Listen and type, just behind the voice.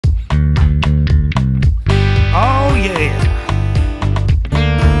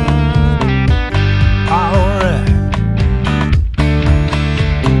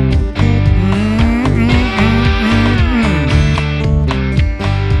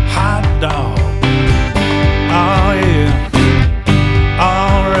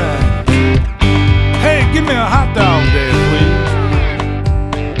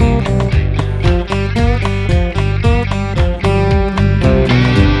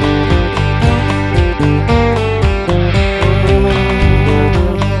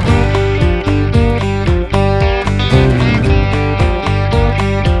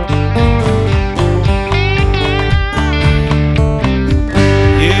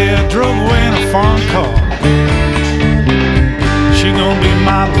foreign car. She gonna be a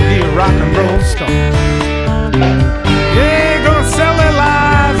model, be a rock and roll star. Yeah, gonna sell their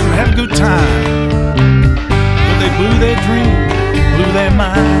lives and have a good time. But they blew their dream, blew their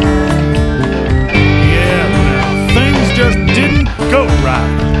mind. Yeah, well, things just didn't go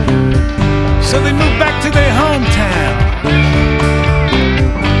right. So they moved back to their hometown.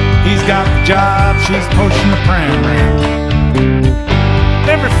 He's got the job, she's pushing the pram round.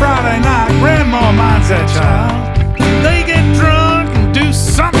 Every Friday night, Grandma minds that child. They get drunk and do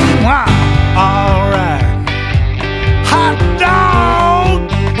something wild. Alright. Hot dog!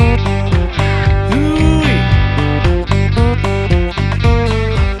 Ooh-wee.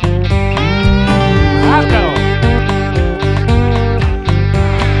 Hot dog.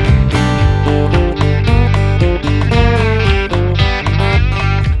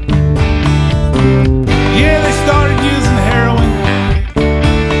 Yeah, they started using heroin.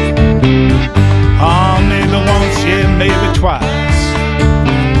 Oh, maybe once, yeah, maybe twice.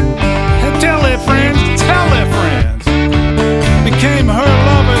 And tell their friends, became her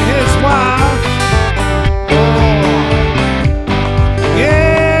lover, his wife. Oh,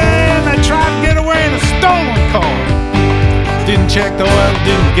 yeah, and they tried to get away in a stolen car. Didn't check the oil,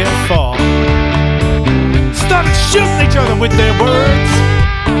 didn't get far. Started shooting each other with their words.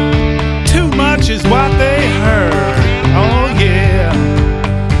 Too much is what they heard. Oh yeah,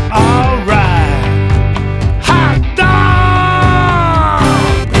 alright. Hot dog!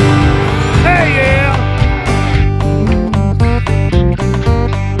 Hey yeah!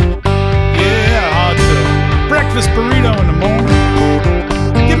 Yeah, it's a breakfast burrito in the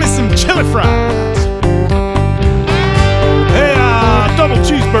morning. Give me some chili fries. Hey, double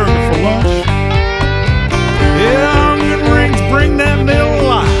cheeseburger for lunch. Yeah, onion rings, bring that meal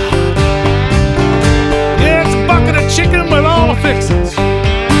alive. Yeah, it's a bucket of chicken with all the fixings.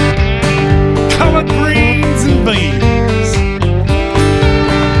 Collard greens and beans.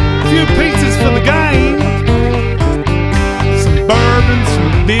 A few pizzas for the gang. Some bourbon,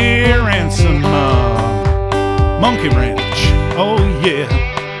 some beer, and some Monkey Ranch. Oh yeah.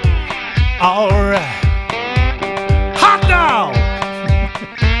 All